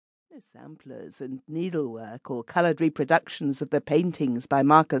samplers and needlework or coloured reproductions of the paintings by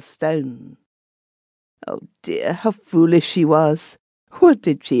Marcus Stone. Oh dear, how foolish she was! What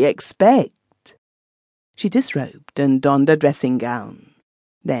did she expect? She disrobed and donned a dressing gown.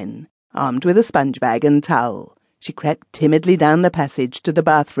 Then, armed with a sponge bag and towel, she crept timidly down the passage to the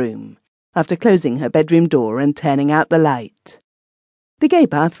bathroom, after closing her bedroom door and turning out the light. The gay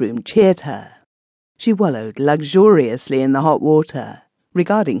bathroom cheered her. She wallowed luxuriously in the hot water,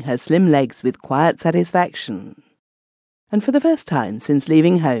 regarding her slim legs with quiet satisfaction. And for the first time since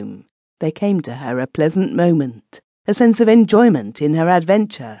leaving home, there came to her a pleasant moment, a sense of enjoyment in her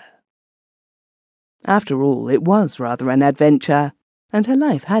adventure. After all, it was rather an adventure, and her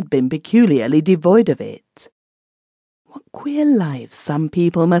life had been peculiarly devoid of it. What queer lives some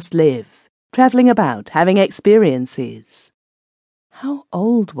people must live, travelling about, having experiences. How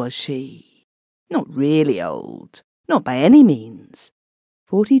old was she? Not really old, not by any means.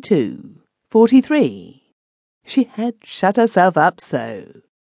 42, 43. She had shut herself up so.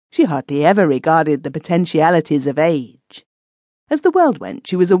 She hardly ever regarded the potentialities of age. As the world went,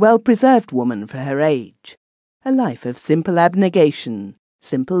 she was a well-preserved woman for her age. A life of simple abnegation,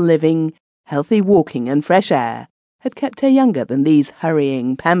 simple living, healthy walking and fresh air had kept her younger than these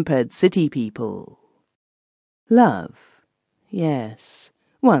hurrying, pampered city people. Love, yes,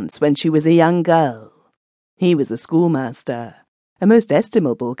 once when she was a young girl. He was a schoolmaster, a most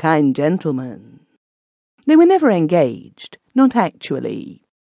estimable, kind gentleman. They were never engaged, not actually,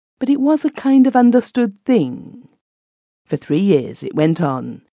 but it was a kind of understood thing. For 3 years it went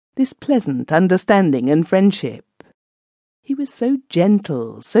on, this pleasant understanding and friendship. He was so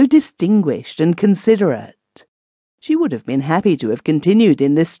gentle, so distinguished and considerate. She would have been happy to have continued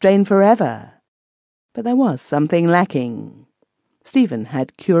in this strain forever. But there was something lacking. Stephen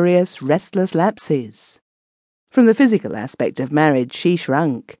had curious, restless lapses. From the physical aspect of marriage she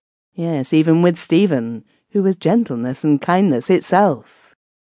shrunk, yes, even with Stephen, who was gentleness and kindness itself.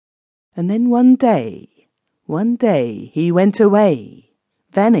 And then one day he went away,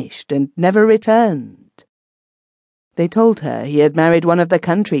 vanished and never returned. They told her he had married one of the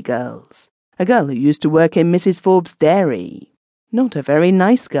country girls, a girl who used to work in Mrs. Forbes' dairy. Not a very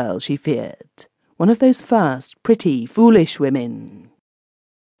nice girl, she feared. One of those fast, pretty, foolish women.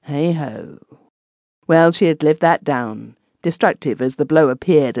 Hey-ho. Well, she had lived that down, destructive as the blow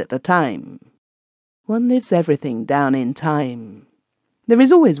appeared at the time. One lives everything down in time. There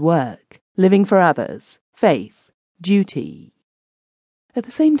is always work, living for others, faith, duty. At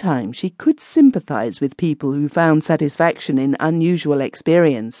the same time, she could sympathize with people who found satisfaction in unusual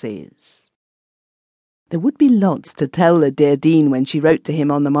experiences. There would be lots to tell the dear Dean when she wrote to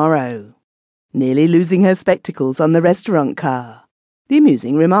him on the morrow. Nearly losing her spectacles on the restaurant car. The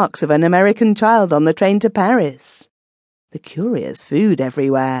amusing remarks of an American child on the train to Paris. The curious food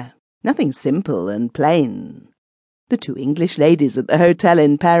everywhere. Nothing simple and plain. The 2 English ladies at the hotel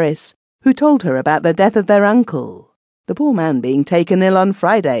in Paris who told her about the death of their uncle, the poor man being taken ill on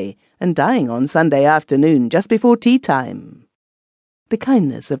Friday and dying on Sunday afternoon just before tea time. The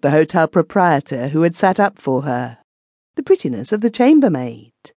kindness of the hotel proprietor who had sat up for her. The prettiness of the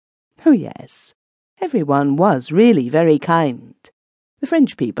chambermaid. Oh yes, everyone was really very kind. The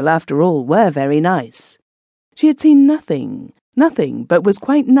French people, after all, were very nice. She had seen nothing but was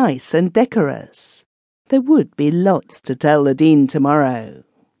quite nice and decorous. There would be lots to tell the Dean tomorrow.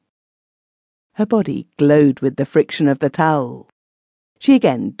 Her body glowed with the friction of the towel. She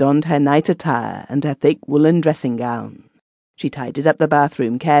again donned her night attire and her thick woolen dressing gown. She tidied up the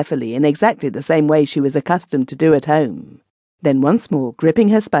bathroom carefully in exactly the same way she was accustomed to do at home. Then once more gripping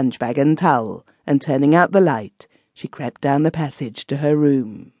her sponge bag and towel and turning out the light, she crept down the passage to her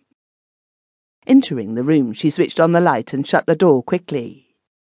room. Entering the room, she switched on the light and shut the door quickly.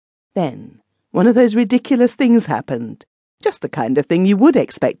 Then, one of those ridiculous things happened, just the kind of thing you would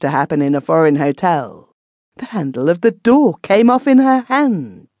expect to happen in a foreign hotel. The handle of the door came off in her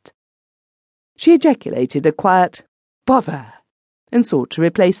hand. She ejaculated a quiet, "Bother!" and sought to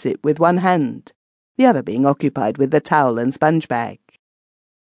replace it with one hand, the other being occupied with the towel and sponge bag.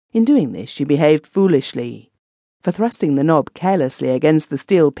 In doing this, she behaved foolishly. For thrusting the knob carelessly against the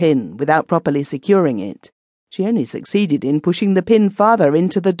steel pin without properly securing it, she only succeeded in pushing the pin farther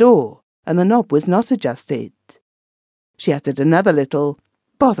into the door, and the knob was not adjusted. She uttered another little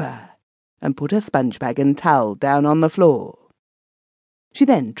 "Bother!" and put her sponge bag and towel down on the floor. She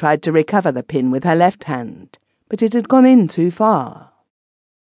then tried to recover the pin with her left hand, but it had gone in too far.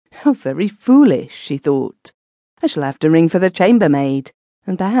 How very foolish, she thought. I shall have to ring for the chambermaid,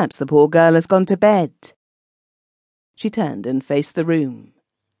 and perhaps the poor girl has gone to bed. She turned and faced the room,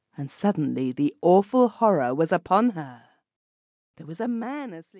 and suddenly the awful horror was upon her. There was a man asleep.